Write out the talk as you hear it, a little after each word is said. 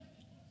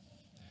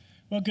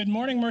Well, good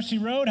morning, Mercy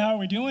Road. How are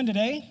we doing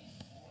today?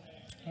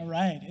 All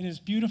right. It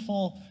is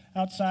beautiful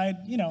outside,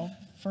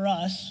 for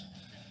us,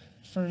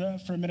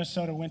 for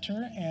Minnesota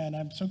winter, and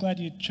I'm so glad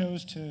you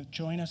chose to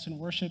join us in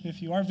worship.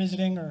 If you are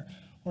visiting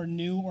or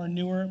new or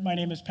newer, my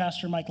name is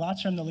Pastor Mike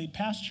Lotzer. I'm the lead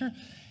pastor.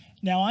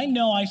 Now, I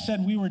know I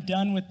said we were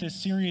done with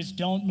this series,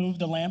 Don't Move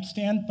the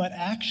Lampstand, but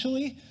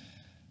actually,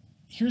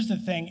 here's the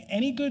thing.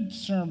 Any good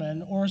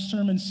sermon or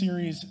sermon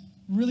series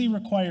really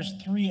requires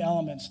three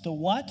elements: the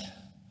what,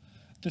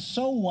 the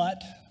so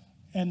what,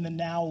 and the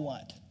now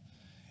what.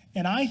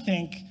 And I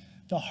think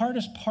the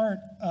hardest part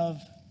of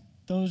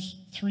those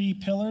three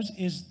pillars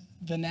is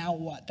the now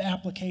what, the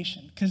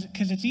application.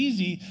 Because it's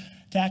easy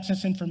to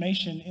access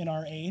information in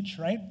our age,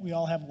 right? We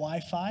all have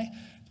Wi-Fi.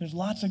 There's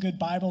lots of good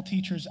Bible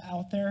teachers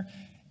out there.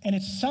 And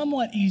it's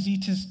somewhat easy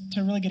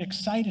to really get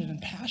excited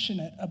and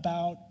passionate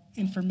about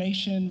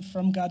information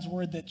from God's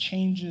word that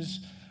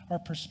changes our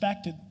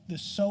perspective, the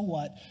so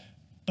what.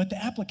 But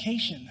the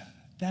application,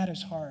 that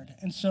is hard.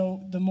 And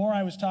so the more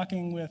I was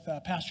talking with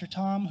Pastor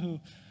Tom, who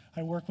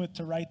I work with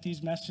to write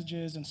these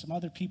messages, and some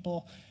other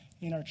people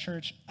in our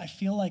church, I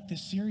feel like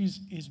this series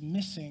is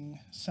missing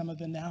some of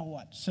the now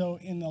what. So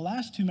in the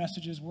last two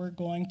messages, we're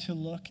going to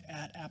look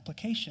at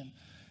application.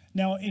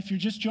 Now, if you're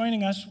just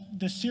joining us,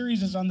 the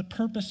series is on the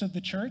purpose of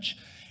the church,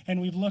 and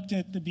we've looked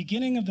at the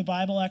beginning of the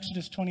Bible.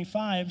 Exodus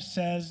 25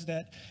 says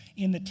that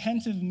in the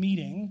tent of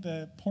meeting,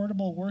 the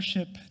portable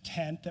worship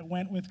tent that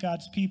went with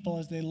God's people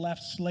as they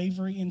left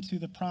slavery into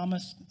the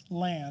promised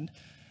land,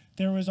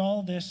 there was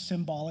all this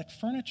symbolic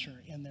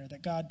furniture in there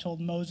that God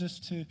told Moses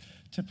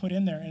to put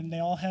in there, and they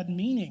all had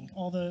meaning,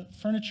 all the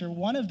furniture.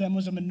 One of them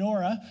was a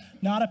menorah,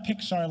 not a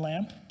Pixar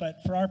lamp,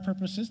 but for our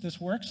purposes,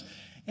 this works.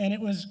 And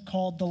it was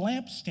called the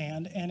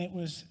lampstand, and it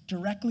was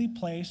directly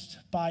placed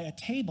by a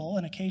table,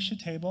 an acacia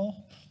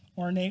table,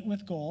 ornate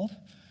with gold.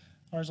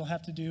 Ours will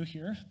have to do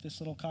here, this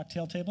little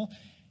cocktail table.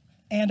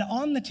 And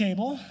on the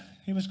table,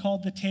 it was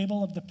called the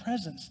table of the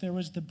presence. There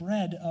was the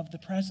bread of the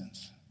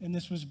presence. And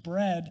this was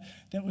bread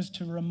that was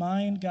to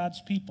remind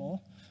God's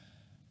people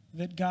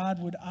that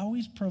God would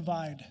always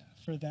provide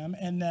for them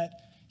and that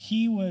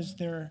he was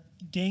their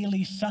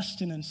daily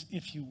sustenance,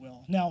 if you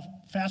will. Now,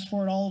 fast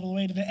forward all the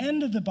way to the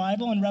end of the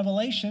Bible in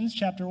Revelations,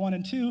 chapter 1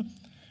 and 2,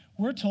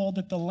 we're told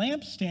that the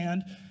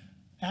lampstand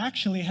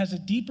actually has a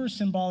deeper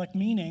symbolic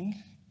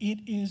meaning. It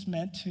is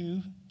meant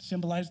to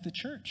symbolize the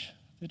church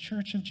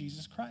of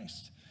Jesus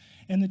Christ.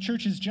 And the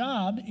church's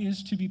job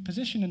is to be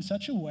positioned in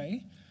such a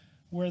way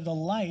where the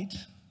light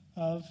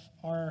of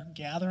our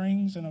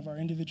gatherings and of our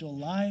individual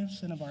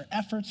lives and of our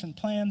efforts and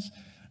plans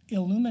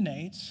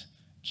illuminates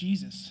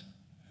Jesus,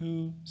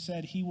 who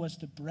said he was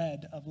the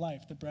bread of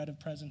life, the bread of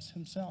presence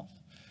himself.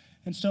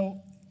 And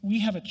so we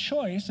have a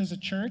choice as a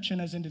church and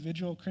as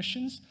individual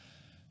Christians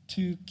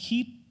to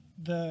keep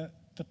the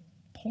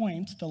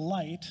point, the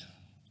light,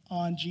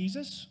 on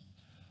Jesus,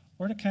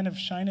 or to kind of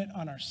shine it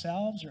on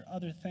ourselves or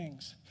other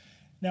things.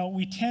 Now,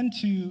 we tend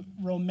to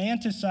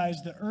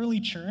romanticize the early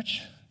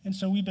church, and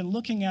so we've been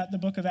looking at the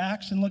book of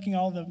Acts and looking at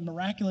all the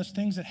miraculous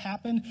things that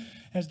happened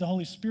as the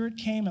Holy Spirit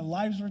came and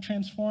lives were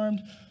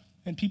transformed,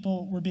 and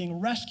people were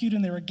being rescued,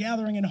 and they were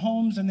gathering in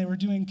homes, and they were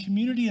doing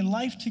community and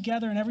life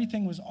together, and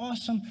everything was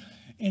awesome.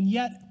 And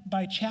yet,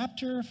 by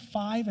chapter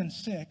 5 and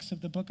 6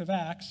 of the book of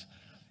Acts,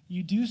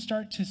 you do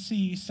start to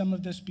see some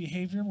of this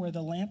behavior where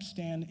the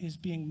lampstand is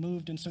being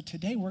moved. And so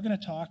today we're going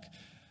to talk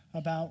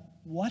about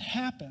what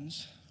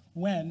happens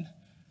when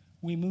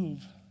we move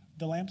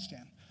the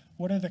lampstand.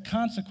 What are the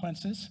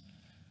consequences?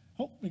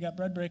 Oh, we got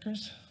bread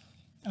breakers.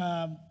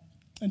 And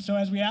so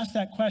as we ask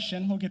that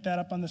question, we'll get that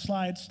up on the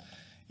slides.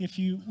 If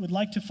you would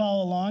like to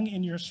follow along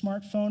in your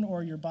smartphone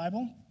or your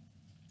Bible,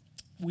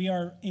 we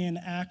are in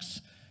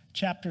Acts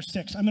chapter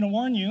 6. I'm going to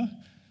warn you,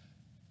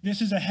 this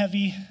is a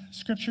heavy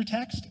scripture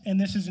text, and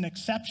this is an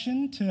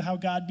exception to how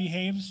God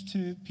behaves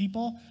to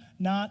people,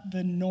 not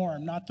the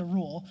norm, not the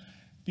rule,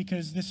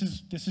 because this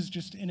is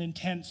just an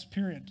intense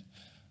period.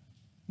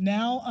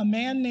 Now, a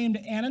man named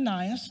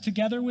Ananias,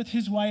 together with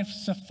his wife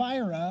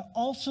Sapphira,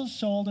 also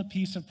sold a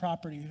piece of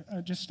property.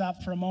 Or just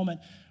stop for a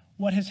moment.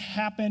 What has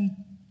happened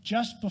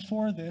just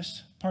before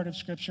this part of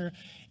Scripture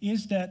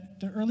is that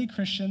the early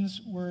Christians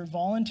were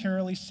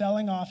voluntarily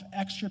selling off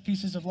extra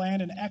pieces of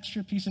land and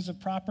extra pieces of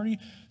property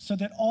so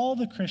that all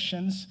the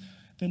Christians,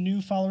 the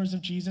new followers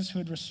of Jesus who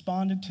had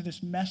responded to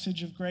this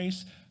message of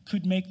grace,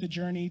 could make the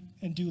journey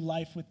and do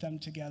life with them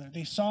together.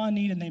 They saw a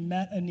need and they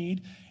met a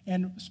need.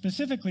 And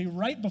specifically,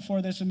 right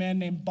before this, a man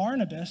named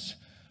Barnabas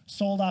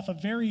sold off a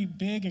very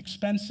big,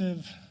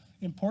 expensive,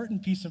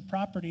 important piece of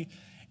property,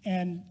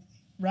 and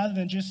rather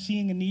than just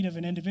seeing a need of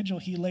an individual,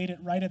 he laid it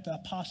right at the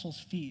apostles'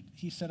 feet.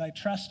 He said, I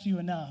trust you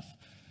enough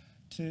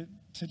to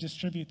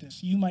distribute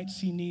this. You might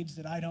see needs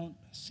that I don't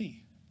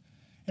see.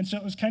 And so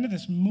it was kind of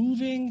this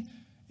moving,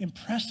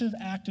 impressive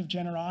act of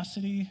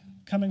generosity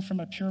coming from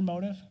a pure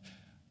motive.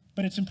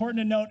 But it's important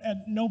to note,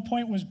 at no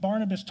point was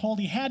Barnabas told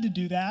he had to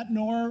do that,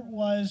 nor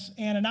was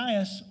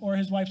Ananias or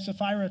his wife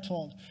Sapphira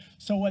told.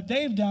 So what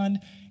they've done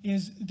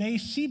is they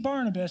see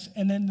Barnabas,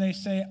 and then they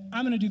say,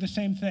 I'm going to do the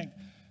same thing.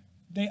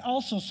 They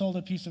also sold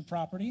a piece of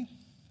property.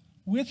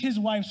 With his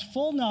wife's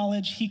full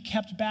knowledge, he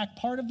kept back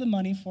part of the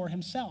money for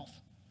himself,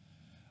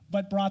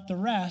 but brought the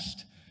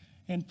rest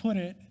and put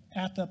it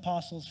at the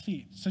apostles'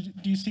 feet. So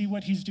do you see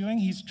what he's doing?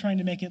 He's trying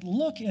to make it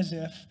look as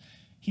if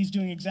he's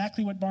doing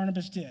exactly what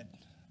Barnabas did.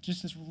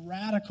 Just this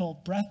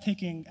radical,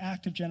 breathtaking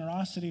act of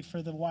generosity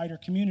for the wider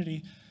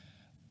community.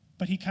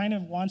 But he kind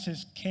of wants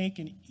his cake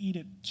and eat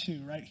it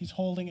too, right? He's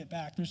holding it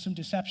back. There's some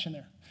deception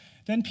there.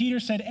 Then Peter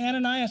said,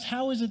 Ananias,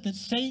 how is it that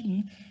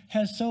Satan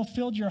has so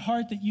filled your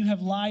heart that you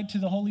have lied to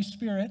the Holy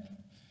Spirit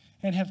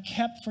and have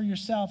kept for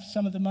yourself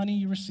some of the money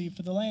you received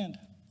for the land?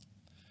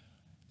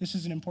 This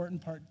is an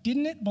important part.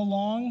 Didn't it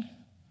belong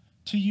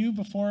to you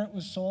before it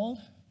was sold?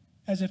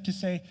 As if to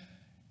say,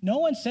 no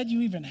one said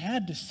you even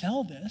had to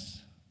sell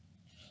this.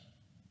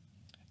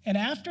 And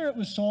after it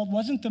was sold,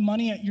 wasn't the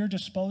money at your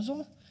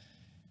disposal?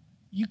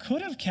 You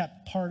could have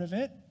kept part of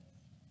it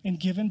and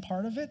given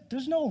part of it.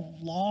 There's no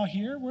law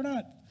here. We're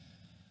not,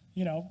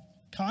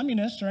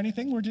 communists or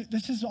anything.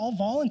 This is all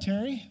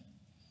voluntary.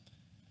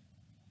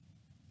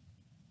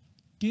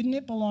 Didn't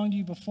it belong to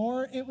you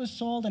before it was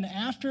sold, and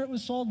after it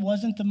was sold,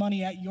 wasn't the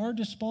money at your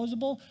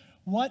disposal?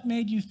 What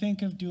made you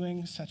think of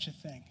doing such a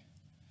thing?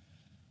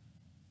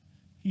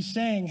 He's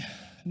saying,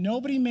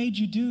 nobody made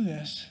you do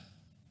this,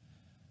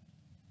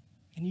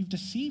 and you've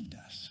deceived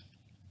us.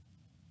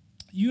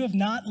 You have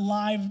not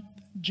lied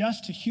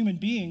just to human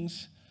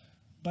beings,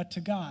 but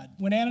to God.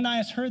 When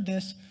Ananias heard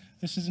this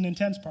is an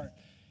intense part,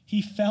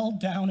 he fell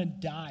down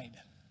and died.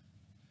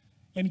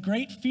 And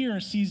great fear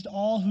seized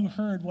all who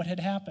heard what had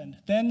happened.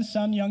 Then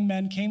some young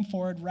men came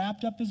forward,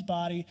 wrapped up his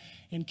body,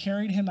 and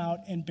carried him out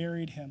and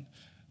buried him.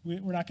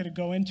 We're not going to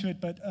go into it,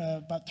 but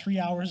about 3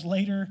 hours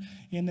later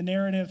in the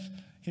narrative,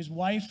 his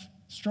wife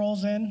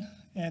strolls in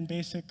and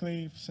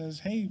basically says,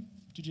 hey,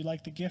 did you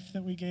like the gift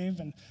that we gave?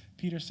 And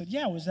Peter said,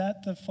 yeah, was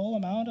that the full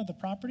amount of the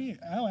property?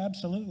 Oh,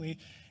 absolutely.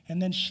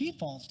 And then she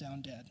falls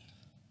down dead.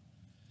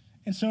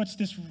 And so it's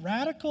this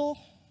radical,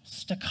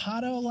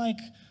 staccato-like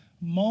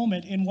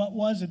moment in what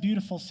was a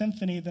beautiful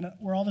symphony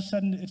where all of a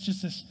sudden it's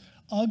just this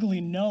ugly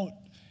note,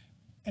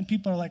 and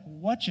people are like,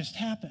 what just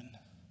happened?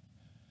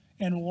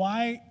 And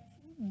why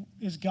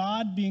is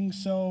God being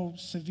so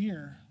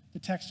severe? The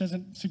text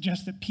doesn't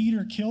suggest that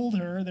Peter killed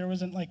her. There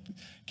wasn't like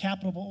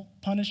capital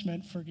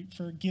punishment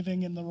for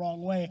giving in the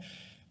wrong way.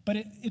 But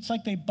it's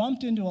like they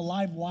bumped into a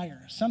live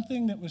wire,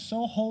 something that was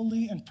so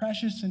holy and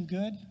precious and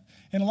good.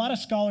 And a lot of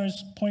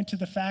scholars point to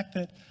the fact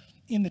that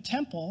in the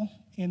temple,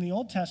 in the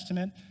Old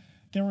Testament,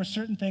 there were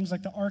certain things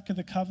like the Ark of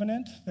the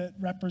Covenant that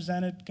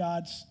represented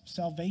God's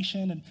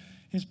salvation and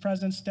his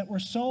presence that were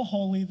so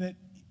holy that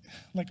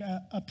like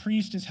a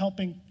priest is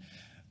helping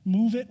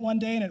move it one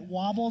day and it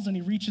wobbles and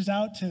he reaches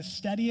out to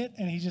steady it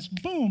and he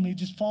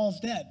just falls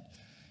dead.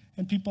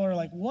 And people are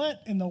like,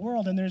 what in the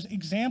world? And there's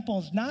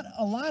examples, not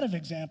a lot of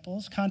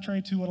examples,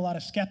 contrary to what a lot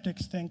of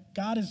skeptics think.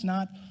 God is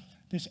not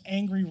this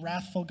angry,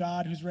 wrathful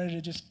God who's ready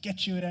to just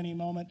get you at any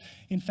moment.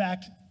 In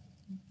fact,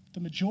 the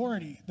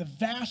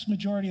vast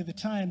majority of the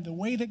time, the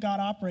way that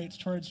God operates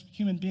towards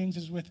human beings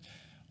is with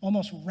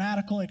almost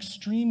radical,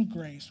 extreme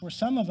grace, where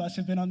some of us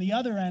have been on the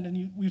other end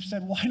and we've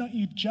said, why don't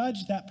you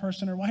judge that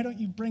person, or why don't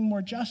you bring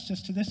more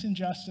justice to this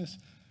injustice?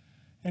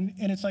 And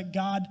it's like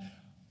God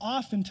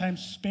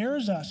oftentimes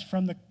spares us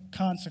from the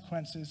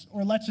consequences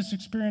or lets us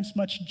experience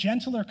much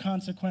gentler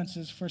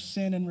consequences for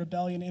sin and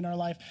rebellion in our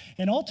life.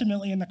 And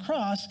ultimately in the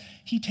cross,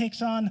 he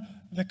takes on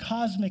the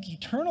cosmic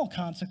eternal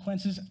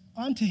consequences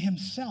onto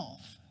himself.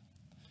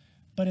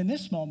 But in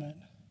this moment,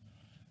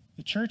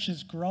 the church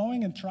is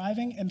growing and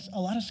thriving, and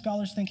a lot of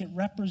scholars think it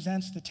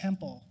represents the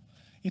temple.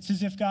 It's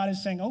as if God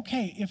is saying,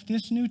 okay, if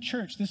this new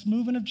church, this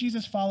movement of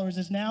Jesus followers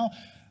is now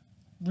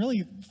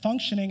really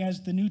functioning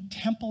as the new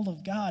temple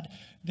of God,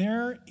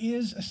 there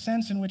is a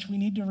sense in which we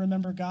need to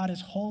remember God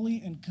is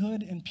holy and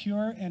good and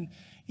pure and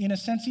in a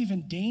sense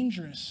even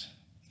dangerous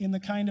in the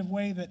kind of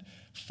way that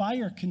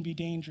fire can be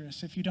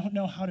dangerous if you don't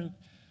know how to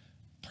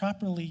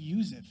properly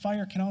use it.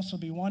 Fire can also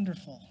be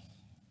wonderful,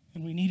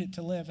 and we need it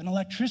to live. And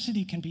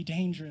electricity can be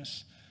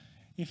dangerous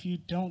if you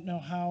don't know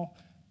how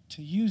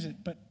to use it.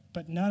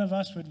 But none of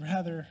us would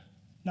rather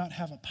not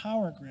have a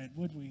power grid,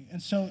 would we?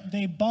 And so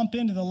they bump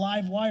into the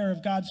live wire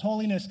of God's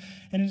holiness,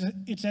 and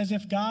it's as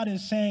if God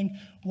is saying,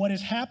 what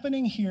is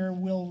happening here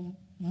will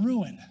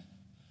ruin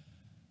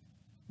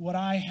what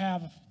I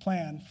have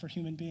planned for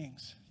human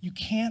beings. You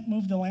can't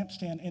move the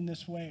lampstand in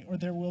this way, or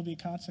there will be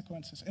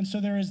consequences. And so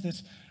there is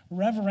this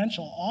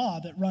reverential awe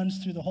that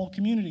runs through the whole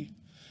community.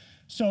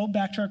 So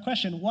back to our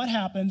question, what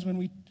happens when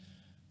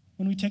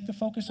we take the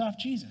focus off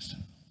Jesus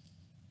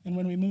and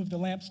when we move the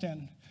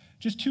lampstand?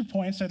 Just 2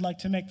 points I'd like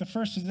to make. The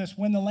first is this: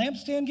 when the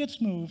lampstand gets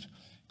moved,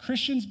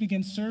 Christians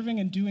begin serving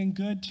and doing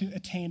good to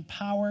attain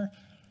power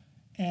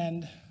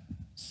and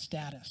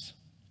status.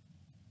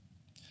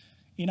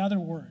 In other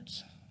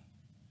words,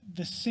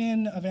 the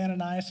sin of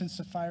Ananias and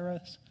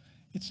Sapphira,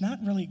 it's not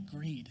really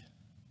greed.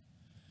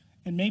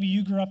 And maybe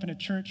you grew up in a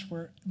church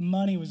where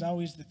money was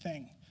always the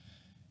thing.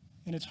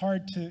 And it's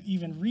hard to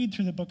even read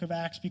through the book of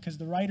Acts because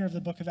the writer of the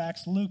book of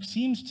Acts, Luke,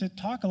 seems to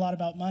talk a lot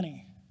about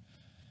money.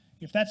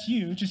 If that's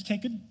you, just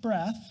take a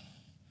breath.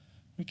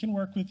 We can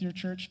work with your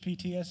church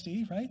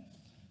PTSD, right?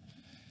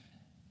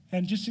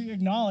 And just to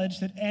acknowledge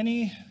that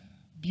any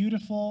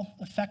beautiful,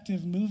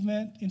 effective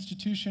movement,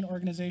 institution,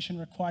 organization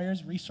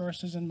requires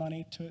resources and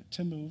money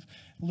to move.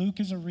 Luke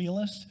is a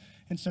realist,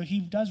 and so he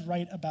does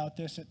write about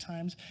this at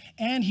times.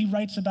 And he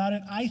writes about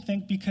it, I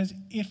think, because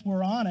if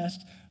we're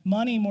honest,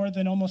 money more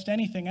than almost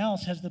anything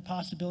else has the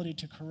possibility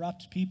to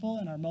corrupt people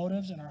and our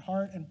motives and our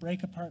heart and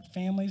break apart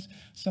families.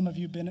 Some of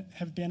you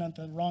have been on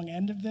the wrong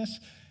end of this.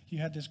 You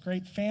had this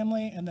great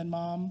family, and then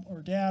mom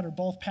or dad or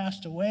both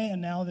passed away, and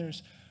now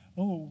there's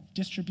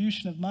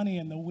distribution of money,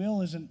 and the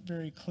will isn't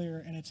very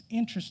clear. And it's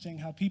interesting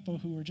how people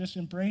who were just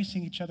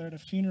embracing each other at a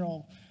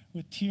funeral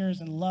with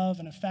tears and love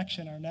and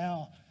affection are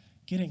now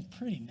getting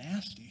pretty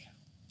nasty.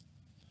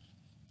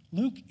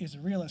 Luke is a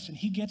realist, and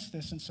he gets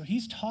this, and so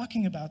he's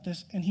talking about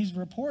this, and he's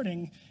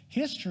reporting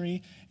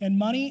history, and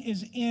money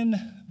is in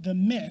the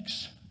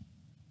mix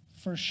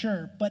for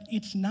sure, but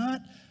it's not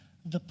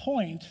the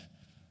point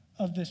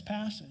of this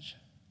passage.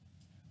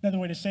 Another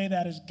way to say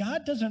that is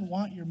God doesn't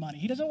want your money.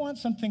 He doesn't want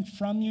something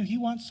from you. He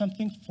wants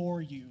something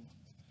for you.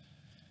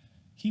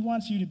 He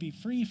wants you to be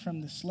free from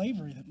the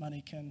slavery that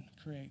money can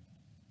create.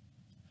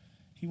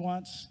 He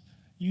wants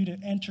you to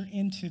enter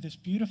into this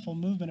beautiful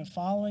movement of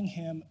following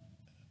him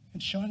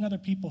and showing other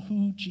people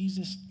who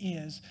Jesus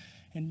is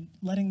and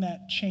letting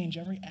that change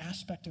every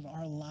aspect of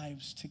our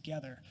lives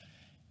together.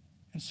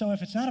 And so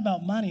if it's not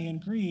about money and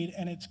greed,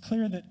 and it's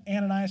clear that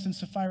Ananias and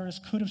Sapphira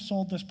could have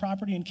sold this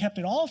property and kept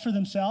it all for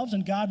themselves,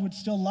 and God would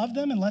still love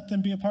them and let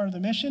them be a part of the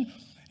mission,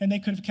 and they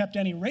could have kept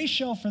any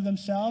ratio for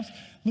themselves,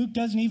 Luke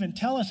doesn't even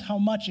tell us how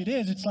much it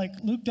is. It's like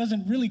Luke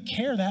doesn't really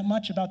care that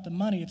much about the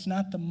money. It's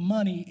not the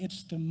money,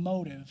 it's the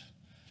motive.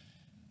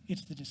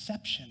 It's the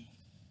deception.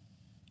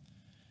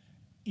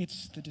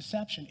 It's the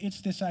deception. It's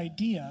this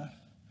idea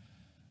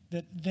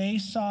that they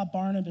saw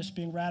Barnabas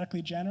being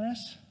radically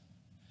generous,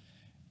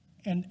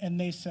 and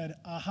they said,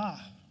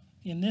 aha,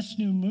 in this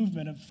new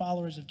movement of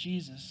followers of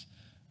Jesus,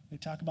 they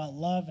talk about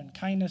love and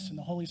kindness and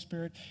the Holy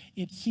Spirit.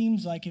 It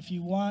seems like if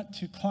you want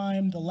to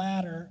climb the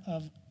ladder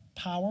of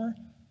power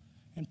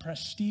and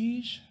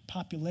prestige,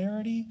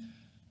 popularity,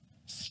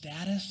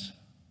 status,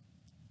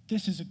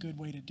 this is a good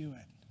way to do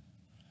it.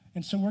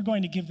 And so we're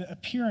going to give the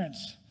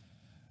appearance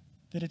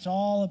that it's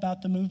all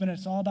about the movement,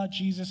 it's all about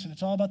Jesus, and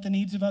it's all about the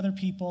needs of other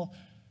people,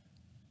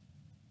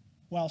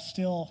 while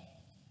still,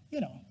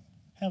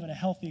 having a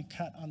healthy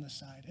cut on the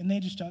side. And they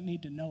just don't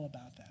need to know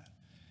about that.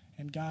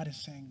 And God is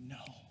saying no.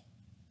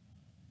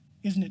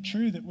 Isn't it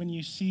true that when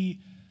you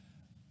see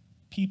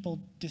people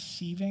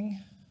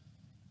deceiving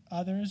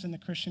others in the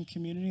Christian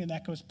community, and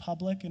that goes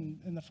public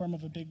in the form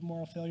of a big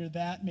moral failure,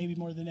 that maybe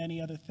more than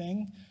any other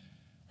thing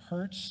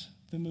hurts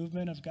the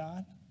movement of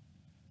God?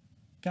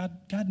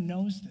 God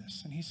knows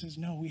this, and he says,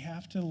 no, we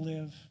have to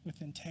live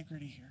with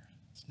integrity here.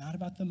 It's not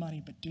about the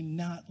money, but do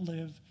not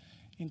live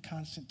in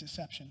constant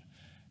deception.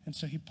 And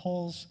so he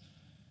pulls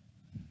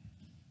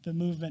the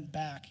movement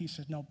back. He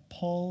said, no,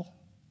 pull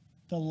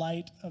the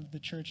light of the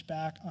church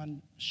back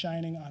on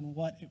shining on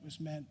what it was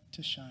meant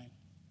to shine.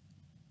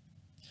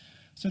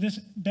 So this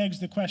begs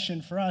the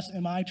question for us,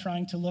 am I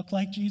trying to look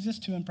like Jesus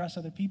to impress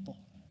other people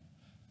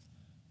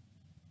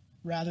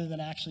rather than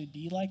actually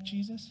be like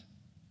Jesus?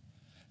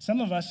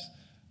 Some of us,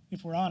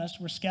 if we're honest,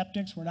 we're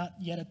skeptics. We're not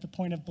yet at the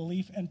point of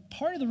belief. And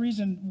part of the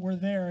reason we're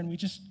there and we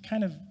just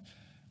kind of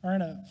are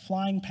in a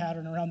flying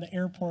pattern around the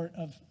airport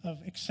of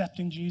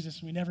accepting Jesus,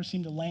 and we never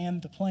seem to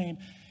land the plane,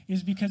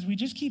 is because we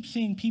just keep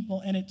seeing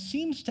people, and it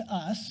seems to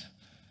us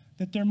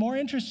that they're more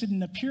interested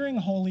in appearing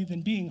holy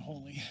than being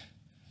holy.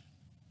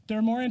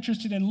 They're more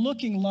interested in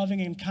looking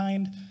loving and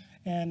kind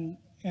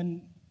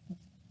and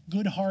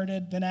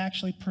good-hearted than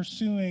actually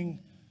pursuing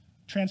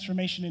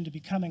transformation into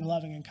becoming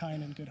loving and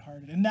kind and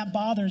good-hearted. And that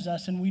bothers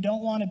us, and we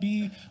don't want to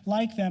be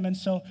like them. And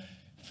so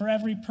for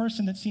every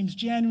person that seems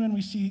genuine,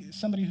 we see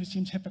somebody who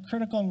seems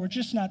hypocritical, and we're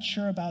just not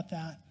sure about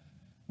that.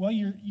 Well,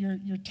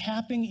 you're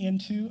tapping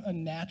into a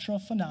natural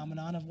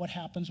phenomenon of what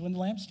happens when the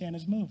lampstand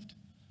is moved.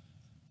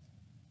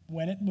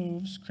 When it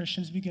moves,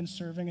 Christians begin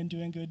serving and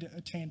doing good to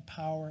attain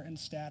power and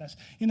status.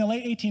 In the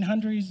late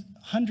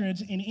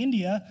 1800s in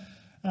India,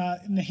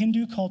 in the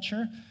Hindu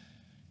culture,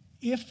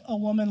 if a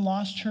woman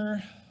lost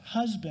her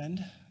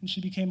husband and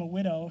she became a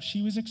widow,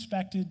 she was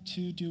expected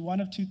to do one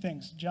of two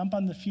things: jump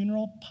on the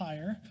funeral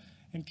pyre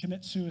and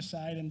commit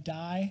suicide and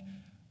die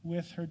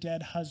with her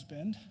dead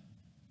husband.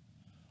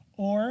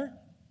 Or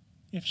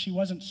if she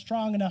wasn't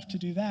strong enough to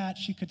do that,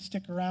 she could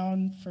stick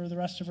around for the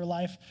rest of her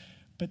life,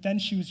 but then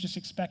she was just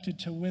expected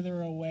to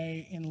wither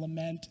away in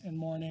lament and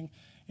mourning,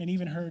 and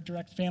even her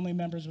direct family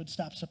members would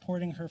stop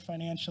supporting her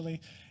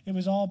financially. It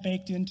was all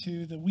baked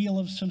into the wheel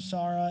of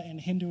samsara in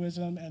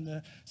Hinduism and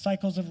the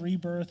cycles of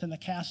rebirth and the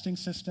casting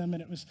system,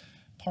 and it was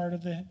part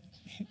of the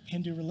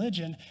Hindu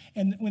religion.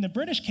 And when the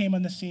British came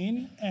on the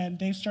scene and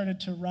they started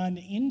to run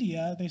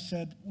India, they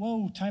said,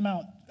 whoa, time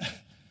out.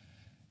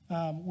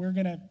 We're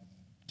going to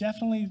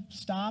definitely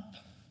stop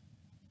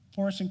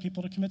forcing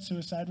people to commit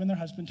suicide when their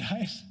husband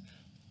dies.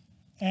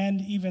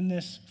 and even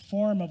this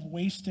form of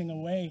wasting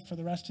away for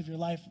the rest of your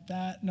life.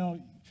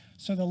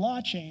 So the law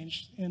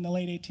changed in the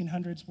late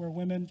 1800s where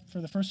women for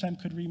the first time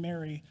could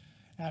remarry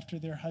after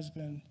their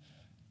husband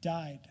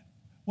died.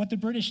 What the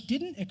British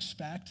didn't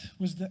expect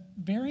was the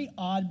very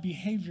odd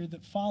behavior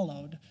that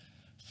followed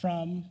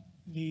from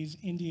these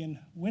Indian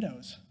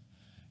widows.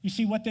 You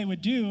see, what they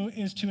would do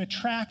is to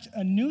attract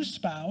a new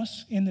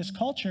spouse in this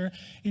culture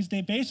is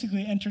they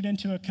basically entered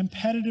into a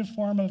competitive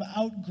form of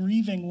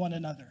out-grieving one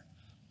another.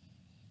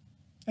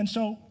 And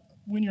so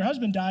when your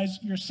husband dies,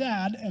 you're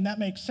sad, and that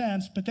makes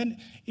sense, but then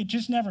it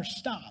just never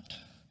stopped.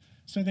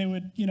 So they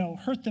would,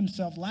 hurt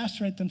themselves,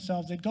 lacerate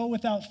themselves. They'd go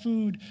without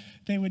food.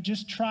 They would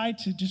just try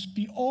to just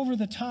be over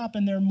the top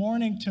in their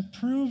mourning to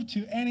prove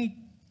to any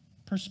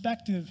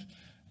prospective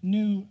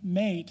new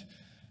mate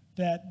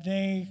that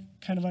they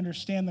kind of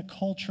understand the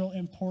cultural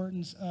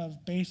importance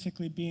of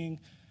basically being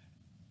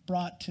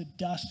brought to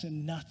dust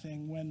and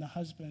nothing when the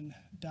husband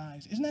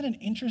dies. Isn't that an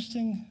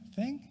interesting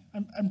thing?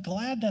 I'm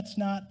glad that's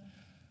not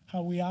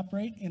how we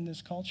operate in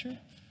this culture.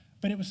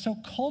 But it was so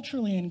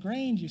culturally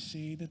ingrained, you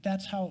see, that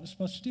that's how it was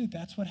supposed to do.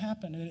 That's what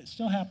happened, and it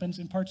still happens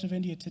in parts of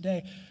India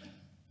today.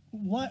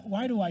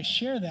 Why do I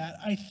share that?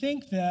 I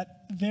think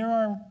that there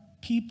are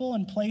people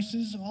and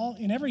places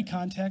in every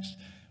context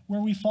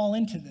where we fall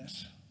into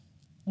this.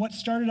 What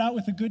started out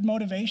with a good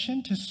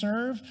motivation to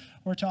serve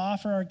or to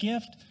offer our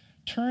gift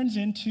turns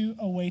into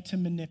a way to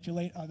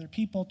manipulate other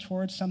people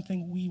towards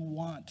something we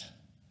want.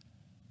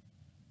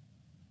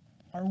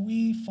 Are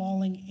we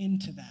falling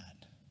into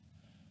that?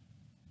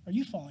 Are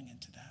you falling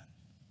into that?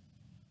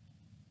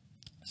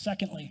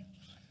 Secondly,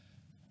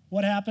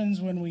 what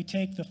happens when we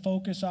take the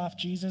focus off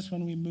Jesus,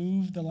 when we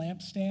move the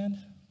lampstand?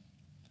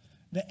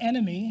 The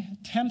enemy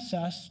tempts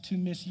us to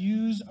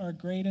misuse our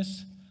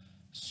greatest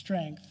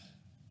strength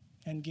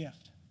and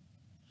gift.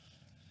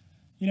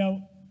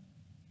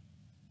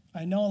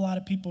 I know a lot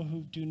of people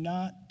who do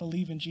not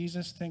believe in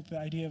Jesus think the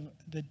idea of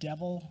the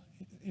devil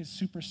is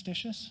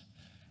superstitious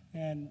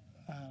and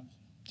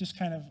just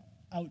kind of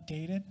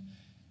outdated.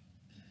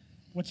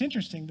 What's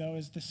interesting, though,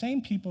 is the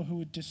same people who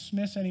would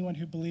dismiss anyone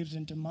who believes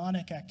in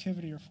demonic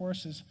activity or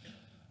forces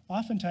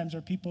oftentimes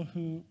are people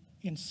who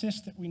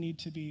insist that we need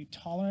to be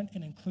tolerant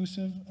and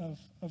inclusive of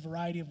a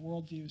variety of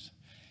worldviews.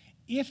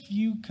 If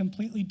you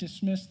completely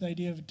dismiss the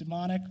idea of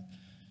demonic,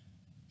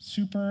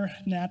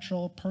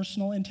 supernatural,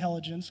 personal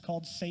intelligence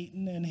called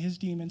Satan and his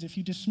demons, if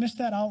you dismiss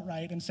that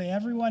outright and say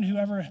everyone who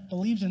ever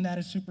believes in that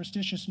is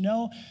superstitious,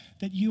 know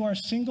that you are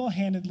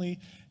single-handedly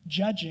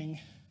judging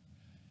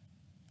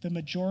the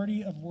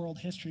majority of world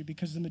history,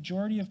 because the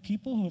majority of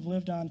people who have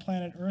lived on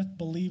planet Earth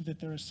believe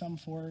that there is some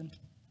form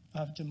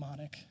of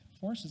demonic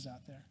forces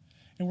out there.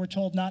 And we're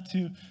told not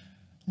to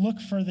look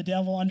for the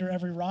devil under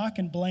every rock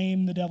and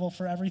blame the devil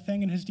for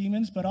everything and his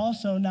demons, but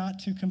also not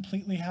to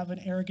completely have an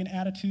arrogant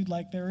attitude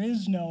like there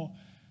is no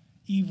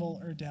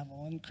evil or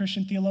devil. And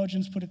Christian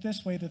theologians put it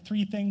this way: the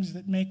three things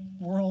that make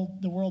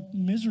the world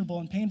miserable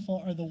and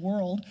painful are the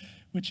world,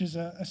 which is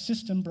a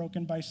system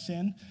broken by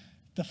sin;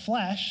 the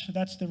flesh,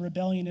 that's the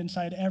rebellion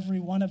inside every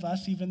one of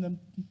us, even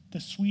the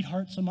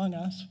sweethearts among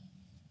us;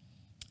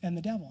 and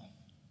the devil.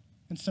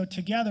 And so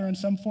together, in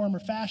some form or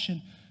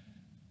fashion,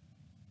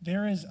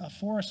 there is a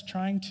force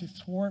trying to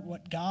thwart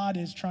what God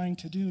is trying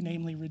to do,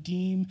 namely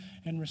redeem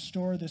and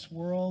restore this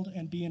world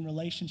and be in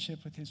relationship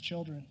with his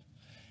children.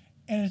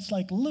 And it's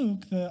like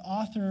Luke, the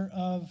author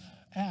of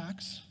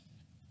Acts,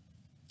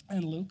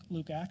 and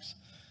Luke Acts,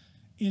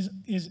 is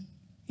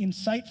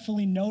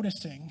insightfully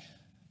noticing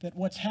that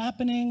what's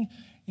happening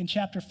in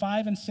chapter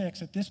 5 and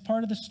 6 at this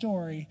part of the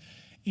story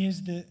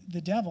is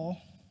the devil,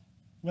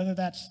 whether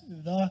that's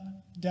the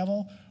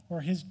devil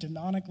or his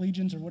demonic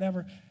legions or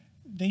whatever,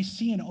 they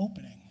see an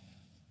opening.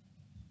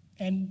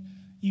 And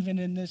even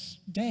in this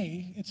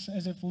day, it's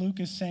as if Luke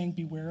is saying,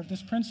 beware of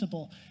this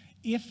principle.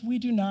 If we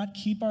do not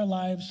keep our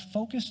lives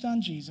focused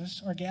on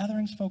Jesus, our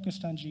gatherings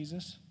focused on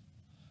Jesus,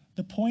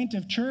 the point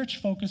of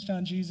church focused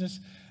on Jesus,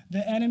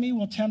 the enemy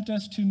will tempt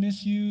us to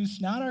misuse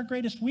not our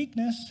greatest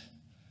weakness,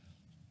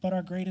 but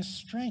our greatest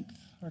strength,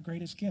 our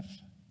greatest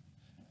gift.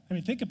 I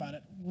mean, think about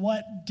it.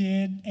 What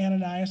did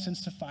Ananias and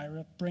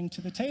Sapphira bring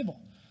to the table?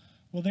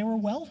 Well, they were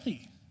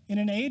wealthy in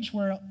an age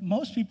where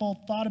most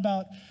people thought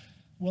about,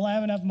 will I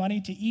have enough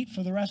money to eat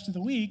for the rest of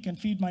the week and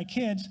feed my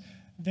kids?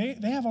 They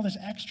have all this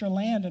extra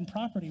land and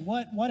property.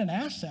 What an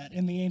asset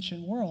in the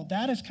ancient world.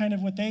 That is kind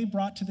of what they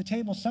brought to the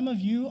table. Some of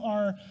you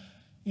are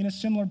in a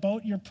similar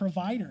boat. You're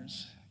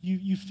providers.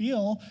 You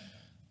feel,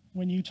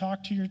 when you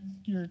talk to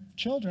your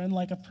children,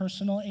 like a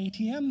personal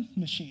ATM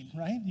machine,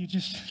 right? You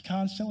just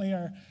constantly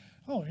are,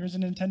 oh, here's a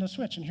Nintendo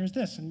Switch, and here's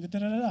this, and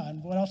da-da-da-da,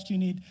 and what else do you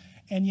need?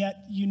 And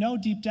yet you know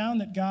deep down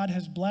that God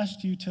has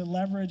blessed you to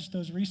leverage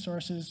those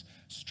resources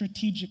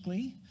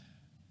strategically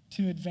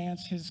to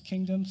advance his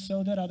kingdom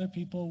so that other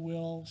people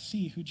will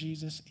see who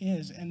Jesus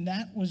is. And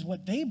that was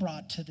what they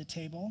brought to the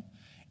table.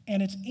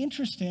 And it's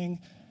interesting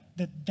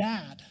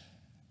that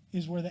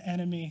is where the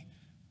enemy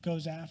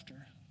goes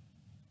after.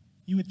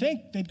 You would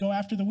think they'd go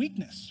after the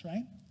weakness,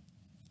 right?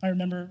 I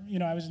remember,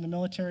 I was in the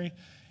military,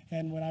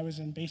 And when I was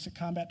in basic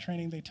combat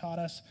training, they taught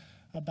us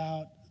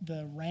about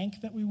the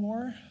rank that we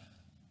wore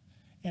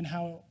and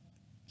how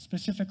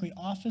specifically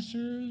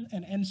officer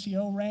and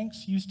NCO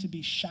ranks used to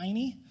be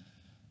shiny,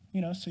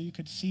 so you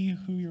could see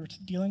who you were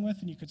dealing with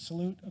and you could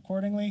salute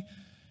accordingly.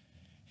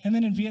 And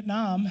then in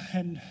Vietnam,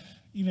 and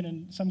even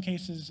in some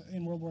cases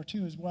in World War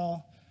II as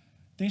well,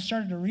 they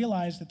started to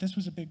realize that this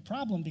was a big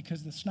problem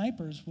because the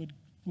snipers would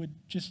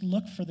just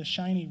look for the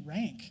shiny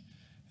rank.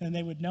 And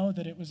they would know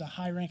that it was a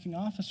high-ranking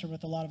officer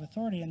with a lot of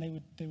authority, and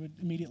they would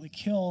immediately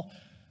kill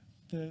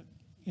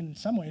in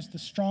some ways, the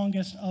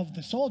strongest of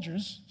the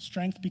soldiers,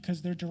 strength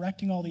because they're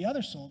directing all the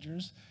other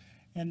soldiers,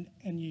 and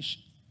you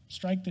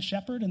strike the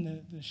shepherd and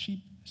the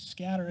sheep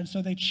scatter. And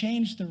so they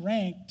changed the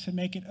rank to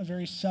make it a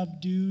very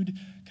subdued,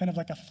 kind of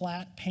like a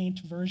flat paint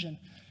version,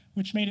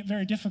 which made it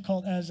very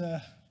difficult as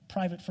a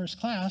private first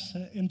class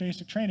in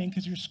basic training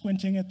because you're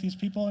squinting at these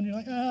people and you're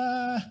like,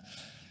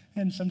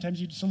 and sometimes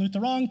you'd salute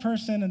the wrong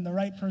person and the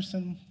right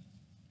person.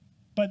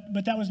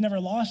 But that was never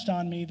lost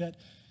on me that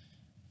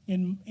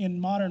in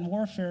modern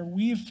warfare,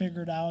 we've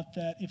figured out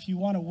that if you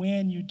want to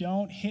win, you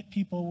don't hit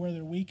people where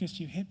they're weakest,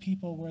 you hit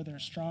people where they're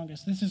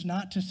strongest. This is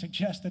not to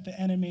suggest that the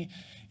enemy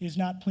is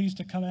not pleased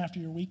to come after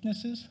your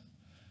weaknesses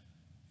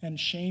and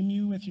shame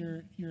you with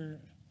your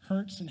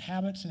hurts and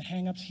habits and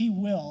hang-ups. He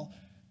will,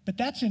 but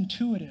that's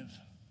intuitive.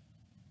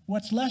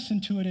 What's less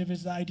intuitive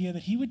is the idea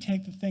that he would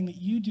take the thing that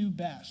you do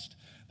best,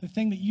 the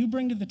thing that you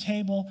bring to the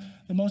table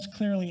the most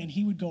clearly, and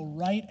he would go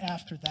right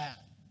after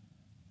that.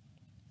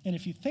 And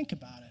if you think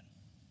about it,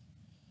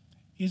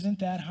 isn't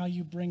that how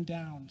you bring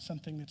down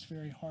something that's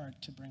very hard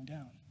to bring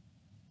down?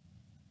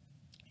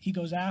 He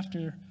goes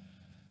after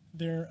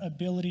their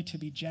ability to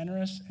be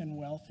generous and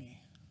wealthy.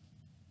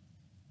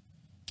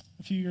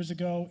 A few years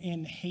ago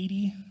in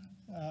Haiti,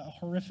 a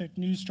horrific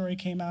news story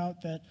came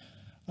out that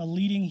a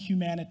leading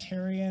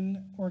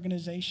humanitarian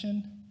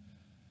organization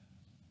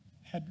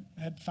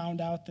had found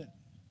out that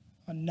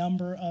a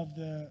number of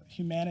the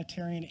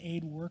humanitarian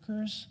aid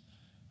workers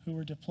who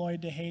were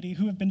deployed to Haiti,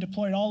 who have been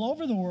deployed all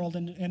over the world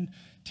in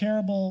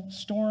terrible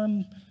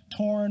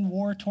storm-torn,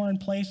 war-torn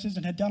places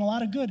and had done a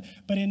lot of good.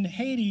 But in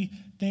Haiti,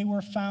 they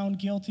were found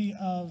guilty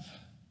of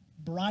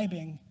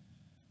bribing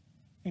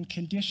and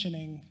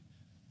conditioning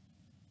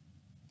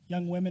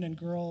young women and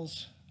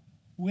girls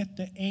with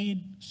the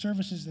aid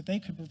services that they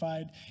could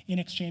provide in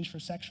exchange for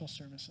sexual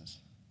services.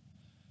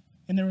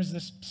 And there was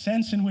this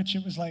sense in which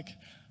it was like,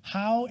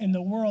 how in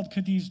the world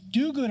could these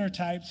do-gooder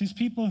types, these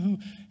people who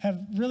have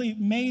really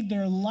made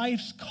their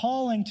life's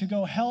calling to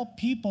go help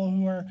people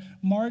who are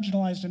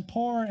marginalized and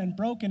poor and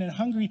broken and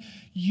hungry,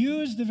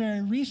 use the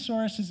very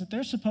resources that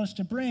they're supposed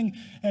to bring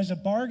as a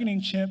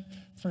bargaining chip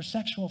for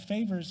sexual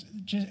favors?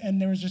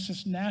 And there was just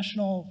this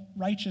national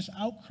righteous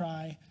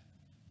outcry.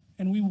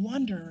 And we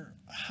wonder,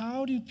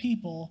 how do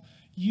people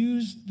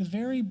use the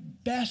very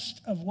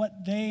best of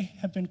what they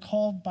have been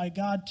called by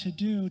God to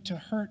do to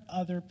hurt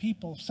other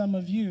people? Some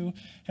of you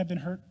have been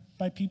hurt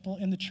by people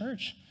in the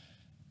church.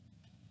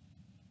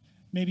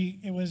 Maybe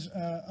it was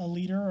a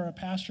leader or a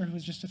pastor who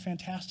was just a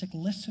fantastic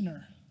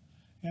listener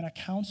and a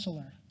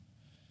counselor.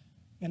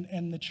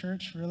 And the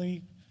church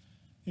really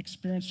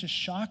experienced just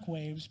shock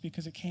waves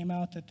because it came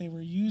out that they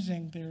were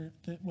using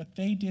what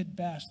they did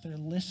best, their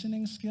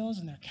listening skills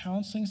and their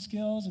counseling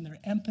skills and their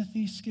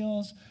empathy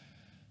skills,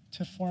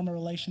 to form a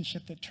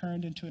relationship that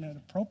turned into an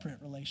inappropriate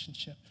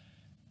relationship.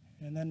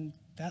 And then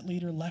that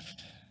leader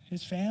left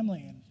his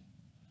family and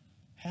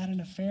had an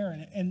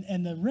affair.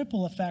 And the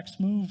ripple effects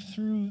moved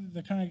through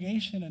the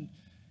congregation,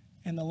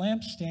 and the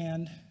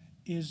lampstand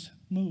is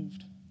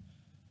moved.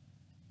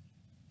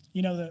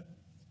 The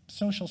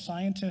social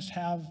scientists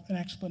have an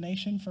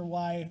explanation for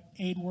why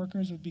aid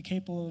workers would be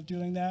capable of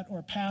doing that,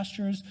 or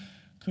pastors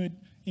could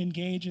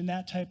engage in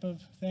that type of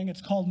thing.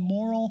 It's called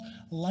moral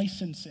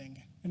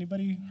licensing.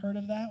 Anybody heard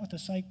of that with a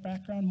psych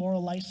background?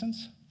 Moral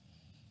license?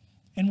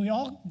 And we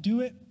all do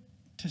it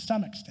to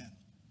some extent.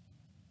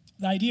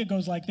 The idea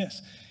goes like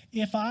this.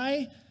 If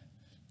I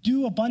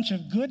do a bunch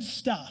of good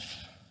stuff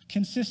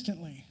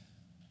consistently,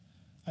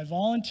 I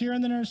volunteer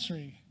in the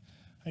nursery,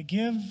 I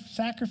give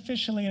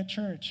sacrificially at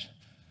church,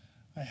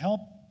 I help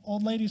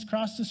old ladies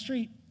cross the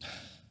street.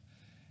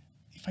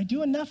 If I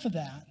do enough of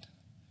that,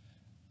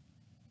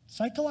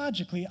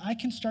 psychologically, I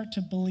can start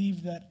to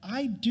believe that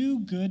I do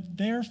good,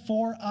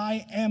 therefore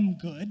I am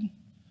good.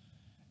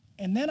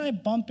 And then I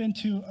bump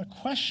into a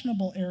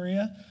questionable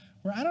area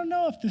where I don't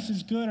know if this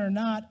is good or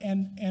not,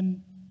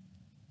 and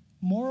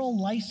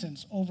moral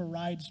license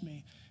overrides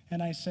me.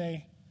 And I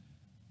say,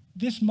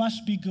 this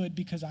must be good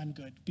because I'm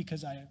good,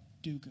 because I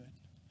do good.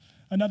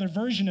 Another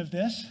version of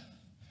this,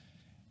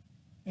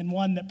 and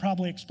one that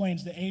probably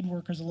explains the aid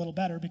workers a little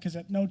better, because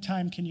at no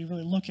time can you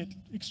really look at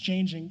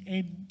exchanging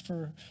aid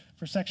for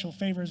sexual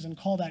favors and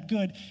call that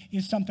good,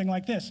 is something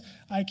like this.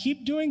 I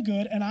keep doing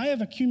good, and I have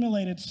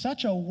accumulated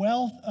such a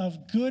wealth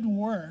of good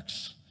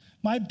works.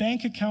 My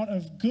bank account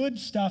of good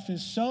stuff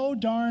is so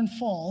darn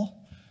full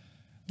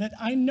that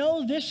I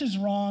know this is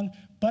wrong,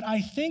 but I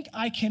think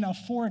I can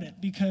afford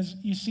it because,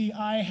 you see,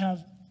 I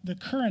have the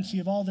currency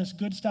of all this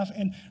good stuff.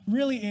 And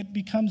really it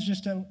becomes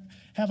just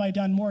have I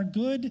done more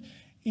good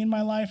in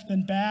my life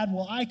than bad?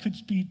 Well, I could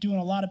be doing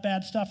a lot of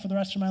bad stuff for the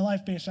rest of my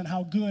life based on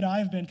how good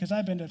I've been, because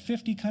I've been to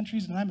 50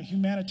 countries and I'm a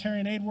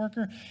humanitarian aid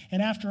worker.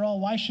 And after all,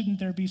 why shouldn't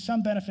there be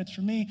some benefits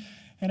for me?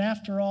 And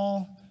after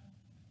all,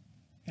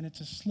 and it's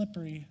a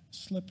slippery,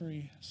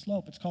 slippery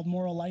slope. It's called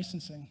moral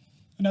licensing.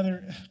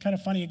 Another kind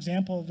of funny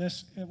example of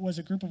this, it was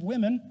a group of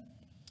women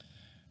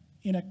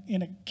in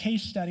a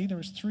case study. There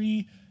was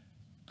 3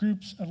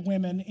 groups of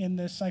women in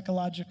this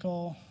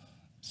psychological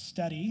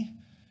study,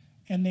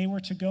 and they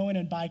were to go in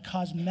and buy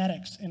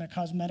cosmetics in a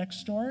cosmetics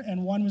store,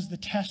 and one was the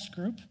test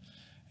group,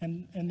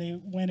 and they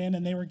went in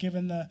and they were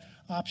given the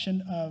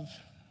option of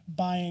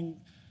buying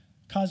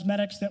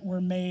cosmetics that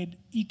were made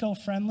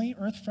eco-friendly,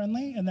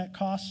 earth-friendly, and that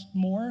cost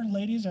more.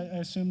 Ladies, I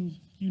assume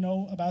you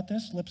know about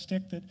this.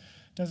 Lipstick that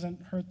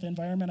doesn't hurt the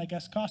environment, I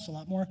guess, costs a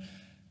lot more.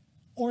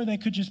 Or they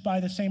could just buy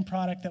the same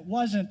product that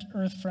wasn't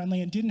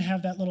earth-friendly and didn't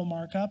have that little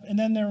markup. And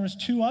then there was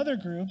 2 other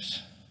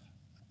groups.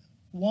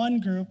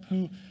 One group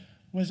who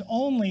was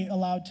only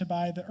allowed to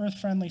buy the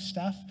earth-friendly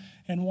stuff,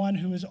 and one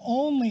who was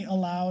only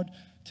allowed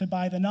to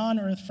buy the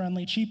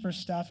non-earth-friendly, cheaper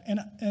stuff.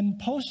 And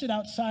posted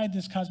outside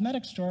this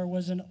cosmetic store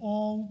was an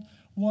old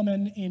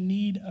woman in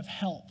need of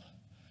help.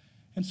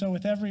 And so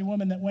with every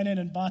woman that went in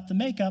and bought the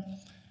makeup,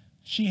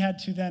 she had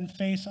to then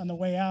face on the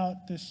way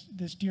out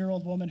this dear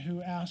old woman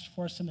who asked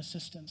for some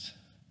assistance.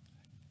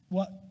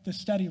 What the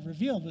study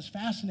revealed was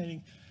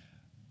fascinating.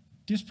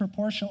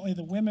 Disproportionately,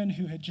 the women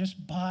who had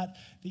just bought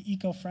the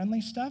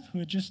eco-friendly stuff, who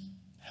had just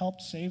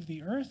helped save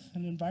the earth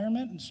and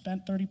environment and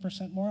spent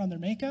 30% more on their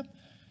makeup,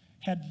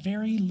 had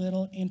very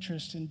little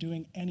interest in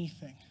doing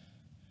anything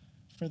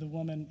for the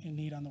woman in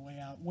need on the way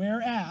out.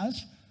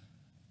 Whereas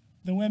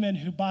the women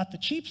who bought the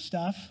cheap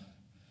stuff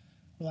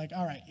were like,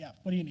 all right, yeah,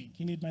 what do you need?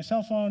 You need my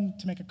cell phone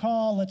to make a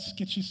call? Let's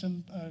get you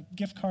some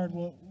gift card.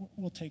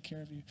 We'll take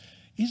care of you.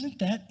 Isn't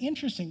that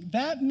interesting?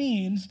 That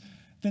means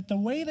that the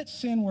way that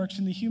sin works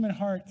in the human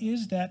heart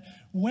is that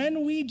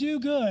when we do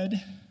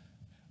good,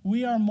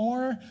 we are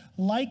more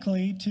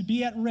likely to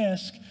be at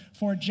risk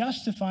for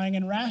justifying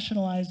and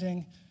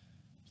rationalizing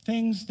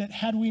things that,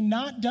 had we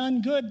not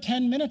done good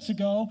 10 minutes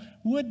ago,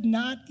 would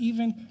not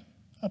even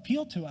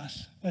appeal to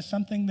us as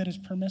something that is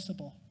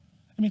permissible.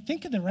 I mean,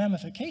 think of the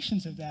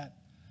ramifications of that.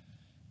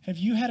 Have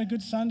you had a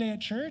good Sunday at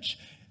church?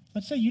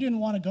 Let's say you didn't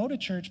want to go to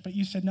church, but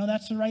you said, no,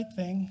 that's the right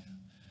thing.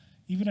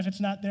 Even if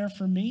it's not there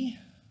for me,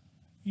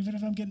 even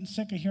if I'm getting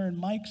sick of hearing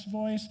Mike's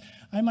voice,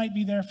 I might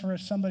be there for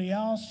somebody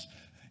else.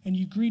 And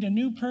you greet a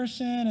new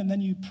person, and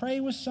then you pray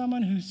with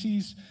someone who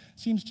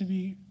seems to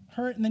be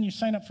hurt, and then you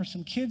sign up for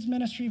some kids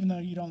ministry, even though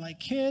you don't like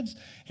kids,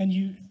 and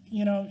you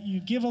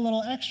give a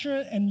little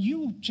extra, and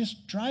you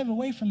just drive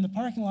away from the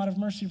parking lot of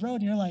Mercy Road,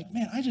 and you're like,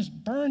 man, I just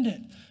burned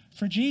it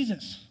for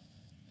Jesus.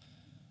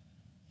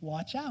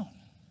 Watch out.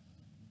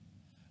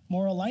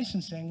 Moral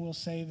licensing will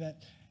say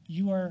that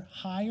you are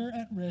higher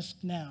at risk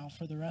now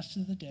for the rest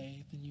of the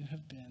day than you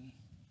have been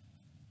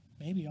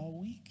maybe all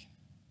week.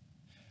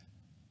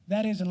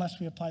 That is, unless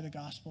we apply the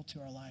gospel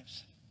to our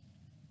lives.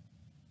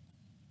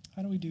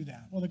 How do we do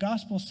that? Well, the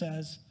gospel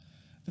says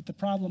that the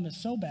problem is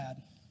so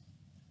bad,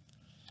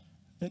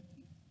 that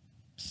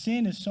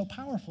sin is so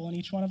powerful in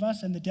each one of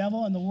us, and the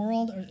devil and the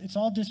world, it's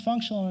all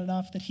dysfunctional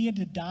enough that he had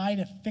to die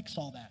to fix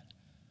all that.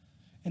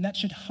 And that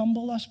should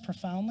humble us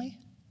profoundly.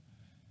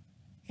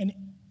 And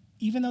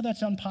even though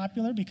that's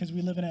unpopular because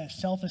we live in a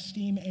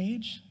self-esteem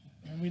age,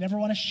 and we never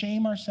want to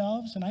shame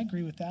ourselves, and I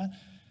agree with that,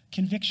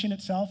 conviction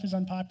itself is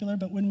unpopular,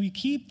 but when we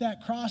keep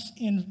that cross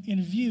in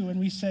view and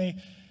we say,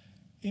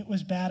 it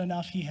was bad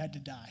enough he had to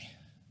die,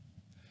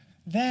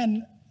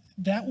 then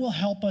that will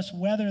help us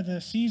weather the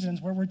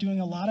seasons where we're doing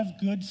a lot of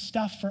good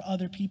stuff for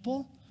other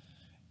people,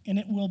 and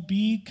it will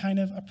be kind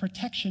of a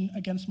protection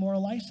against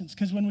moral license.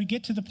 Because when we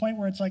get to the point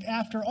where it's like,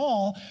 after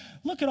all,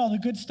 look at all the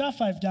good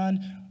stuff I've done,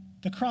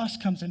 the cross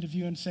comes into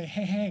view and say,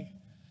 hey,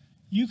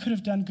 you could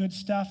have done good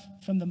stuff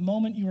from the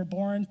moment you were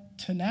born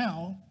to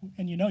now,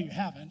 and you know you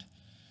haven't.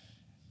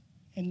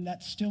 And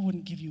that still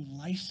wouldn't give you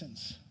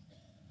license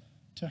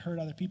to hurt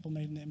other people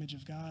made in the image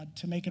of God,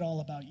 to make it all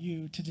about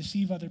you, to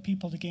deceive other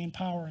people to gain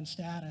power and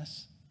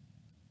status.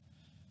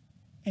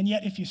 And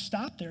yet, if you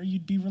stop there,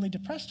 you'd be really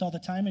depressed all the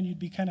time, and you'd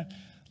be kind of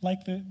like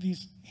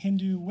these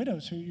Hindu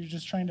widows who you're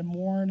just trying to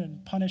mourn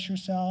and punish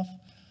yourself.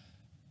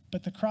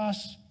 But the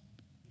cross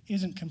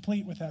isn't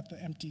complete without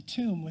the empty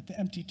tomb. With the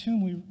empty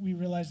tomb, we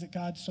realize that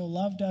God so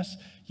loved us.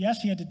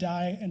 Yes, he had to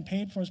die and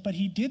paid for us, but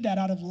he did that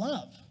out of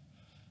love.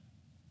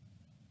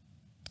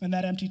 And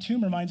that empty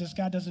tomb reminds us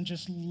God doesn't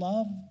just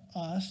love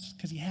us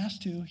because he has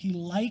to. He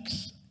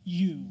likes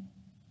you.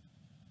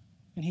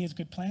 And he has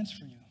good plans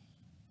for you.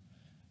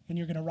 And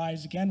you're going to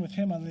rise again with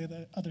him on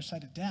the other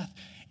side of death.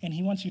 And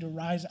he wants you to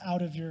rise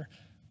out of your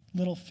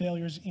little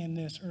failures in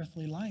this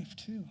earthly life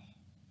too.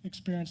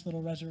 Experience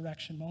little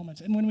resurrection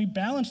moments. And when we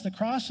balance the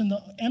cross and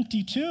the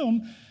empty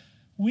tomb,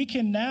 we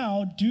can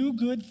now do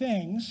good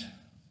things,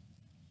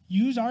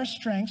 use our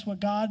strengths, what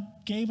God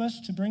gave us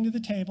to bring to the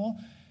table,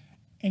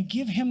 and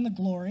give him the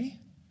glory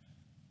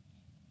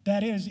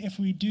That is, if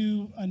we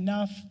do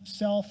enough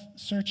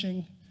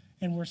self-searching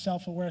and we're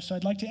self-aware. So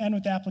I'd like to end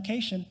with the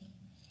application.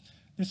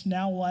 This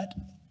now what?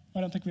 I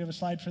don't think we have a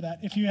slide for that.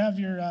 If you have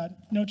your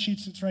note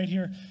sheets, it's right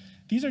here.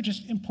 These are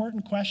just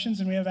important questions,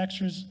 and we have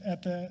extras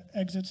at the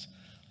exits.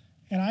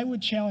 And I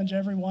would challenge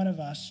every one of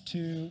us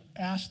to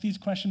ask these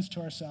questions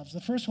to ourselves.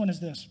 The first one is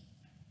this: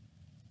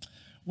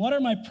 what are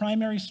my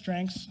primary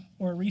strengths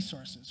or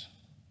resources?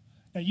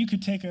 Now, you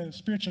could take a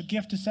spiritual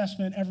gift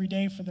assessment every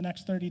day for the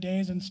next 30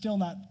 days and still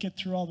not get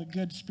through all the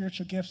good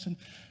spiritual gifts and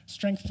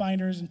strength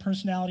finders and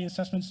personality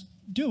assessments.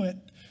 Do it.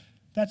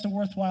 That's a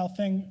worthwhile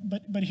thing.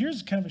 But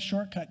here's kind of a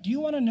shortcut. Do you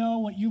want to know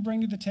what you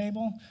bring to the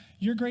table,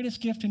 your greatest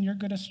gift and your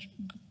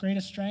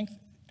greatest strength?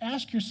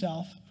 Ask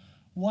yourself,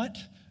 what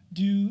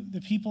do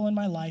the people in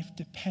my life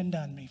depend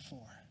on me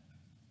for?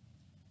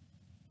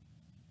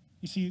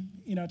 You see,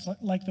 it's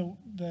like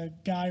the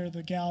guy or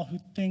the gal who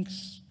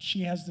thinks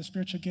she has the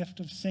spiritual gift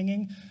of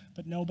singing,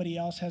 but nobody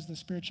else has the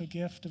spiritual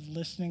gift of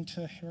listening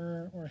to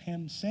her or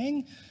him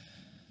sing.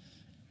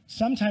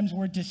 Sometimes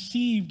we're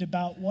deceived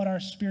about what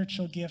our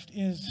spiritual gift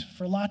is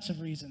for lots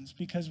of reasons,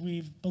 because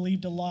we've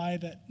believed a lie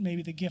that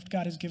maybe the gift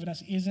God has given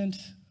us isn't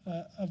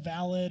a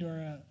valid or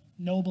a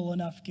noble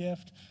enough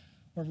gift,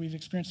 or we've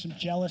experienced some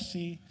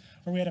jealousy,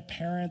 or we had a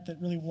parent that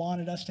really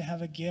wanted us to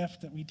have a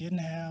gift that we didn't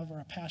have,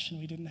 or a passion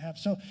we didn't have.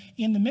 So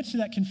in the midst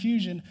of that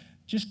confusion,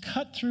 just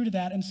cut through to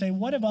that and say,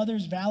 what have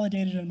others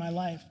validated in my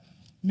life?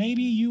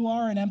 Maybe you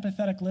are an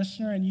empathetic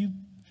listener and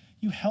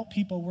you help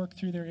people work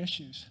through their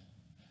issues.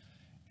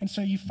 And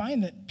so you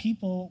find that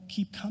people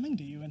keep coming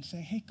to you and say,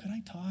 hey, could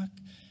I talk?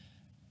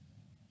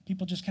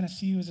 People just kind of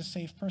see you as a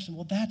safe person.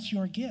 Well, that's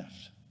your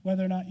gift,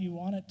 whether or not you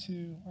want it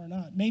to or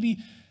not. Maybe,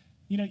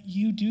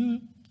 you do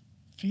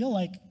feel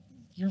like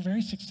you're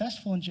very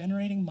successful in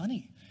generating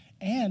money.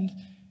 And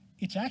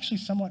it's actually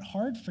somewhat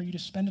hard for you to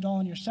spend it all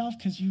on yourself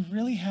because you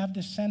really have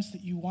this sense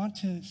that you want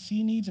to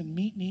see needs and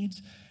meet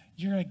needs.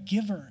 You're a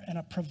giver and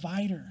a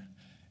provider,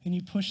 and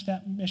you push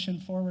that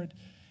mission forward.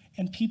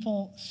 And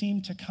people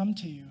seem to come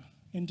to you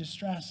in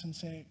distress and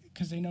say,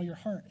 because they know your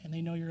heart and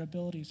they know your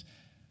abilities.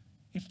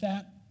 If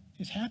that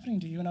is happening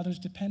to you and others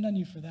depend on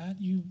you for that,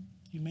 you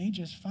may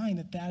just find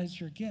that that is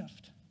your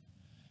gift.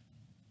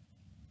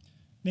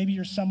 Maybe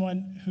you're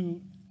someone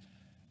who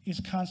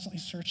is constantly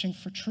searching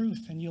for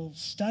truth, and you'll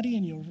study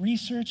and you'll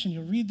research and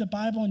you'll read the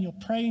Bible and you'll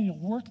pray and you'll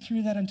work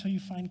through that until you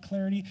find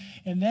clarity.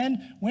 And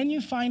then when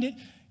you find it,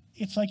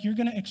 it's like you're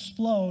going to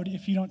explode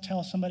if you don't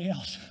tell somebody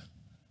else.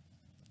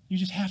 You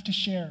just have to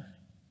share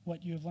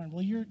what you have learned.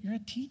 Well, you're a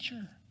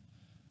teacher.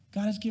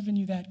 God has given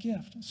you that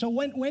gift. So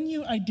when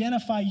you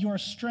identify your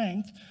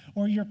strength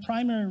or your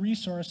primary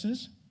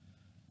resources,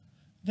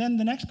 then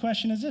the next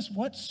question is this: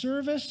 what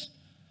service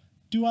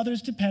do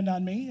others depend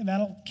on me? And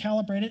that'll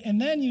calibrate it.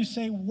 And then you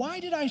say, why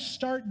did I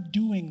start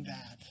doing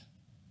that?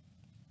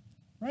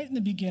 Right in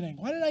the beginning.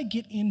 Why did I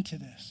get into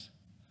this?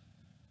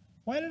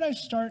 Why did I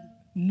start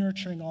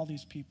nurturing all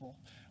these people?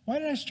 Why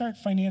did I start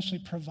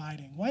financially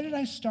providing? Why did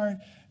I start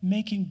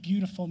making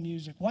beautiful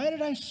music? Why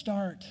did I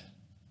start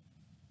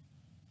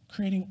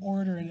creating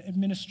order and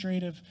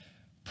administrative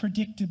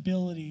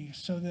predictability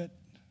so that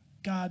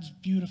God's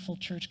beautiful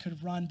church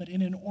could run, but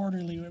in an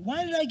orderly way?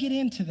 Why did I get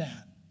into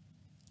that?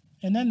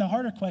 And then the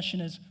harder question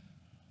is,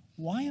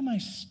 why am I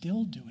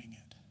still doing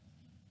it?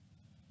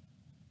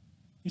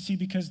 You see,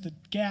 because the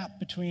gap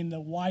between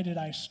the why did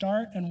I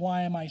start and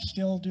why am I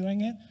still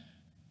doing it,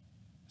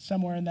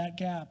 somewhere in that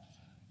gap,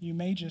 you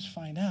may just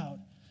find out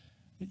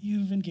that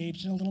you've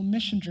engaged in a little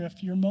mission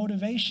drift. Your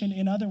motivation,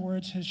 in other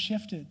words, has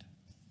shifted.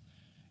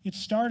 It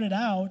started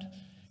out,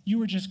 you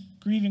were just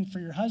grieving for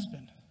your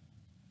husband,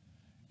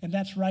 and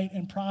that's right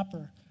and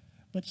proper.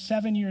 But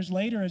 7 years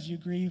later, as you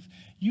grieve,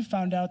 you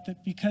found out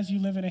that because you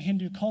live in a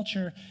Hindu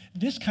culture,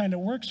 this kind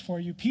of works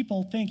for you.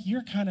 People think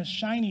you're kind of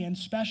shiny and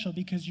special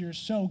because you're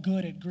so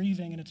good at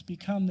grieving, and it's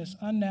become this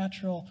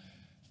unnatural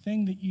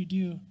thing that you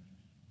do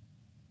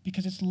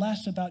because it's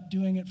less about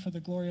doing it for the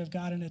glory of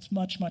God, and it's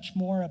much, much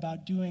more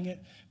about doing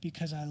it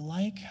because I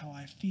like how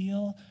I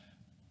feel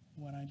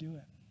when I do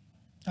it.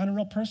 On a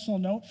real personal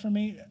note for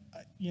me,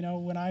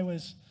 when I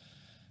was,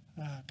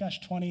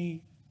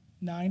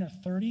 29 or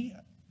 30,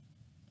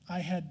 I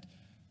had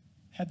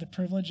the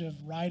privilege of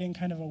riding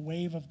kind of a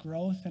wave of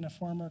growth in a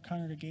former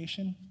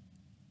congregation.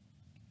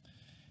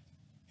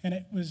 And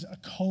it was a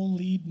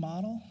co-lead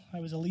model. I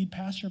was a lead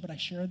pastor, but I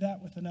shared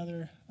that with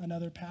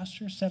another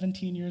pastor,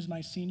 17 years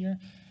my senior.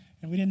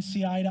 And we didn't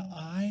see eye to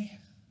eye,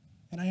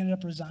 and I ended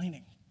up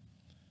resigning.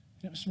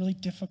 And it was a really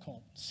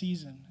difficult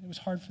season. It was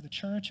hard for the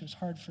church. It was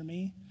hard for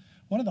me.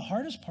 One of the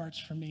hardest parts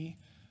for me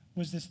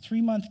was this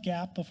 3-month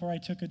gap before I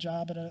took a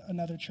job at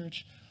another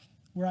church,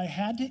 where I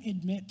had to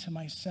admit to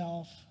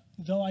myself,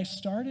 though I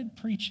started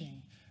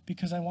preaching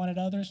because I wanted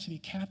others to be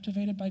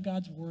captivated by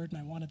God's word, and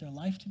I wanted their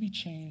life to be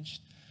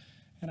changed,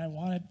 and I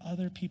wanted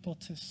other people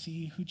to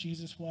see who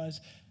Jesus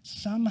was,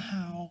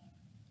 somehow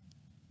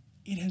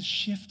it has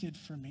shifted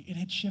for me. It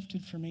had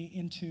shifted for me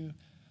into,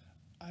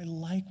 I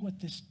like what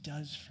this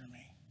does for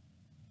me.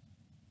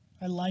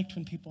 I liked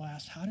when people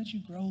asked, how did you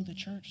grow the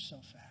church so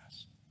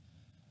fast?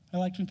 I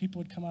liked when people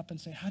would come up and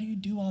say, how do you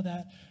do all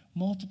that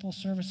multiple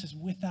services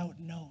without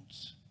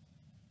notes?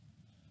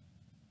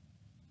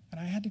 And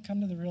I had to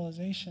come to the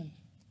realization,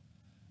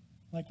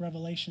 like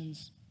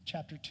Revelations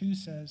chapter 2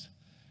 says,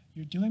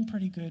 you're doing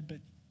pretty good, but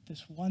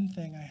this one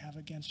thing I have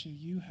against you,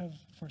 you have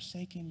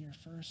forsaken your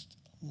first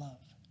love.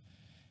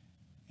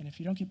 And if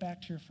you don't get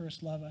back to your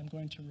first love, I'm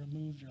going to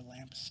remove your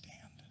lampstand.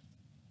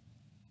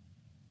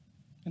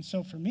 And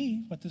so for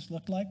me, what this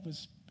looked like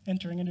was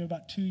entering into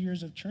about 2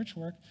 years of church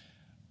work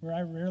where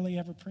I rarely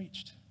ever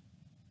preached.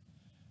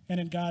 And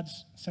in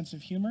God's sense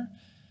of humor,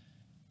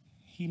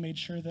 he made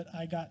sure that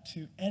I got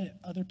to edit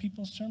other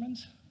people's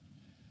sermons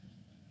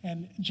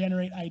and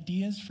generate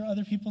ideas for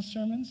other people's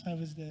sermons. I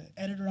was the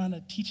editor on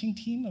a teaching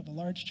team of a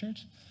large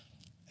church.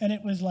 And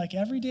it was like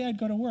every day I'd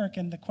go to work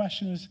and the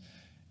question was,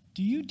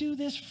 do you do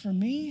this for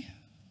me,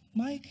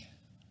 Mike?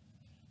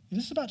 Is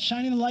this about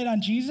shining the light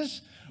on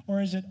Jesus,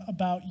 or is it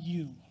about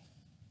you?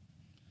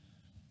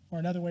 Or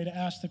another way to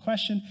ask the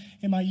question,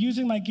 am I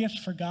using my gifts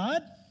for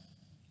God,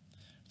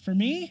 for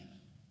me,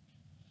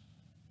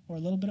 or a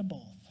little bit of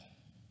both?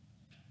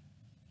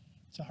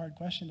 It's a hard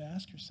question to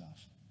ask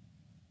yourself.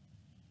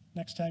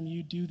 Next time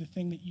you do the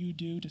thing that you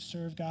do to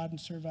serve God and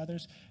serve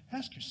others,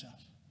 ask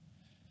yourself,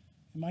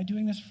 am I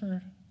doing this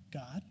for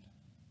God?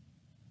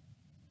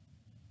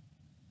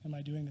 Am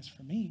I doing this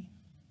for me?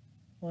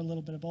 Or a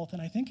little bit of both?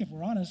 And I think if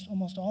we're honest,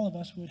 almost all of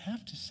us would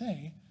have to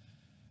say,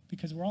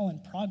 because we're all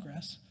in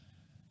progress,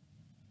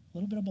 a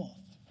little bit of both.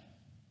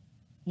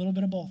 A little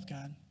bit of both,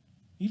 God.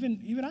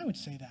 Even I would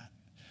say that.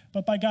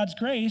 But by God's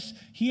grace,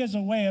 he has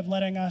a way of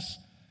letting us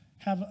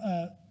have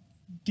a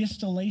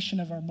distillation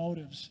of our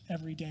motives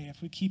every day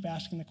if we keep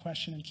asking the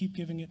question and keep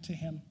giving it to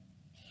him.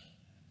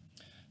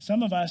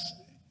 Some of us,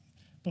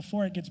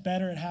 before it gets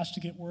better, it has to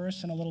get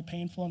worse and a little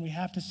painful, and we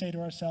have to say to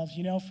ourselves,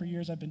 for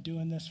years I've been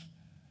doing this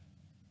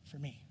for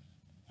me.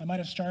 I might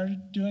have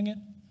started doing it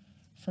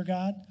for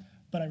God,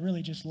 but I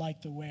really just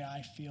like the way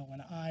I feel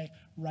when I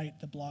write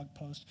the blog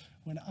post,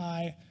 when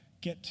I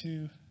get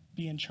to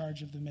be in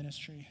charge of the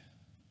ministry.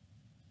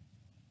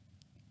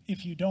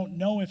 If you don't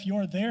know if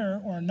you're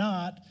there or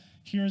not,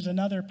 here's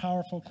another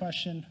powerful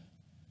question.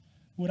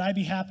 Would I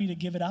be happy to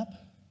give it up?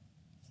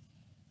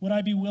 Would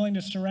I be willing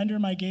to surrender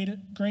my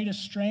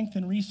greatest strength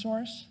and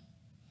resource?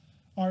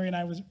 Ari and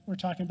I were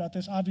talking about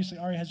this. Obviously,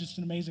 Ari has just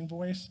an amazing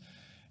voice,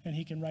 and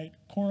he can write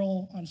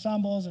choral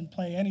ensembles and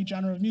play any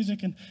genre of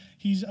music, and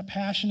he's a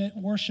passionate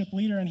worship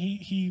leader, and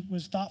he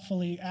was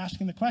thoughtfully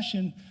asking the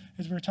question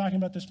as we were talking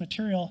about this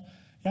material.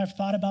 Yeah, I've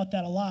thought about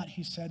that a lot.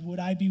 He said, would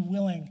I be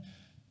willing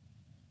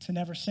to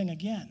never sing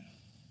again,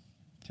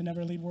 to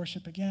never lead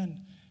worship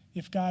again,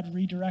 if God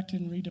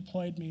redirected and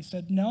redeployed me? He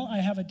said, no, I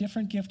have a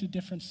different gift, a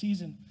different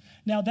season.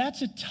 Now,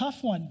 that's a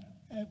tough one,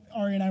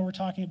 Ari and I were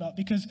talking about,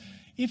 because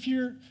if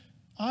you're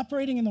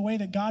operating in the way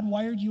that God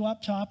wired you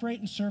up to operate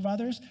and serve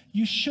others,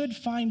 you should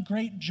find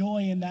great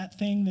joy in that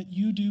thing that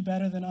you do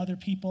better than other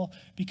people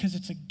because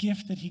it's a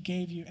gift that he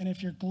gave you. And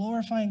if you're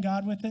glorifying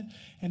God with it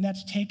and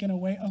that's taken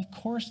away, of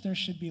course there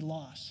should be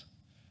loss.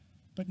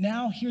 But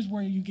now here's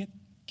where you get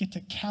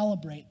to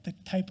calibrate the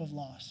type of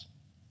loss.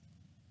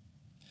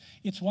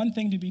 It's one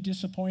thing to be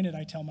disappointed,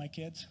 I tell my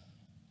kids.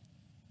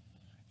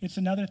 It's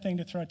another thing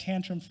to throw a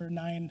tantrum for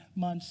 9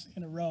 months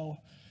in a row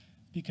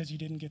because you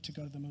didn't get to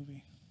go to the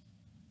movie.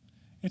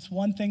 It's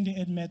one thing to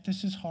admit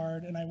this is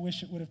hard and I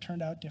wish it would have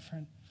turned out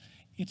different.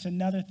 It's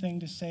another thing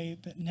to say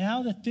that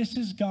now that this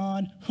is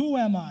gone, who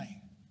am I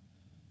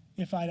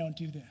if I don't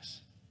do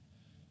this?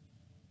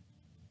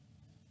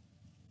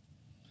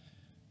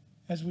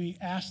 As we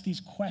ask these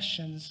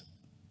questions,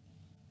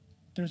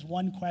 there's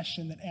one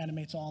question that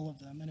animates all of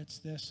them, and it's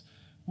this: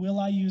 will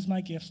I use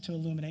my gifts to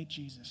illuminate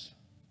Jesus?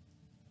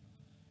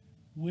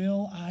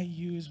 Will I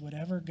use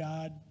whatever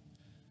God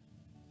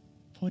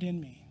put in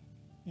me,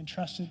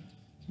 entrusted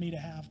me to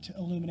have, to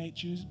illuminate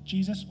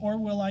Jesus, or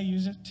will I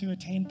use it to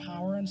attain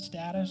power and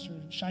status,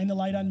 or shine the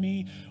light on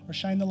me, or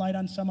shine the light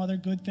on some other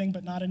good thing,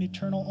 but not an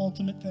eternal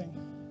ultimate thing?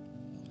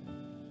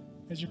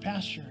 As your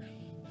pastor,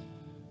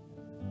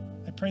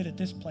 I pray that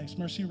this place,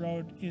 Mercy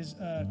Road, is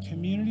a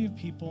community of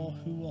people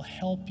who will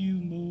help you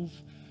move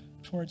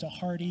towards a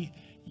hearty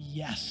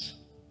yes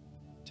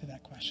to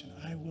that question.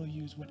 I will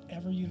use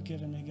whatever you've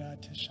given me,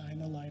 God, to shine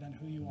the light on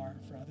who you are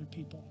for other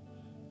people,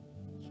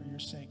 for your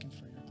sake and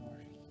for your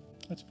glory.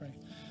 Let's pray.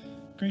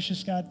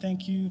 Gracious God,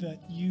 thank you that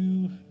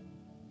you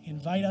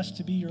invite us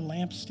to be your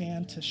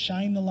lampstand, to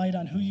shine the light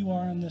on who you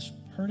are in this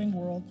hurting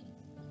world.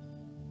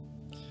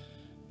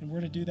 And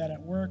we're to do that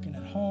at work and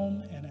at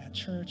home and at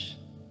church.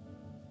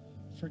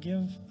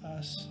 Forgive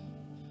us,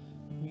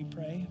 we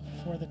pray,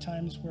 for the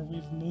times where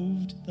we've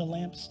moved the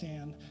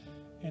lampstand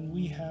and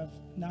we have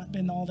not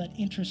been all that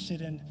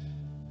interested in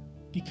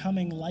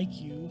becoming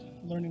like you,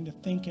 learning to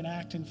think and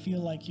act and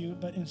feel like you,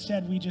 but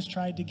instead we just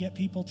tried to get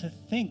people to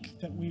think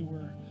that we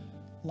were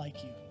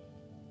like you.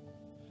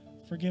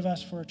 Forgive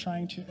us for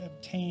trying to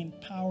obtain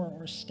power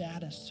or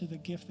status through the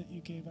gift that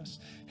you gave us.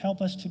 Help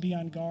us to be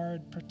on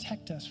guard.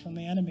 Protect us from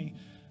the enemy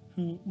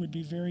who would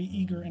be very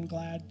eager and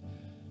glad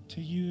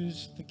to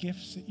use the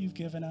gifts that you've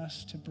given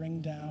us to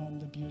bring down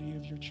the beauty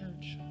of your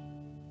church,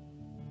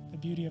 the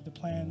beauty of the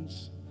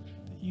plans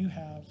that you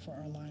have for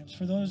our lives.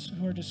 For those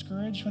who are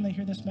discouraged when they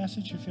hear this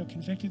message, who feel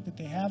convicted that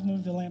they have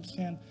moved the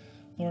lampstand,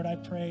 Lord, I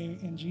pray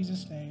in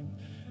Jesus' name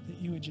that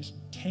you would just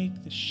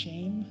take the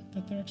shame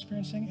that they're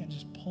experiencing and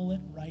just pull it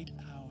right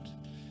out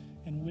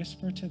and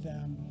whisper to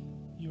them,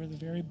 you are the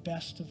very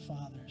best of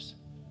fathers.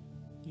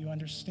 You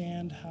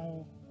understand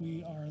how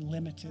we are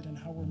limited and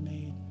how we're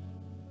made,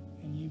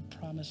 and you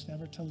promise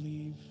never to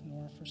leave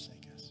nor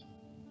forsake us.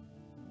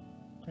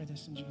 Pray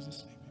this in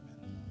Jesus' name,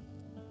 amen.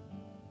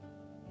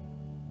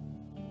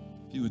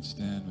 If you would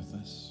stand with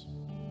us.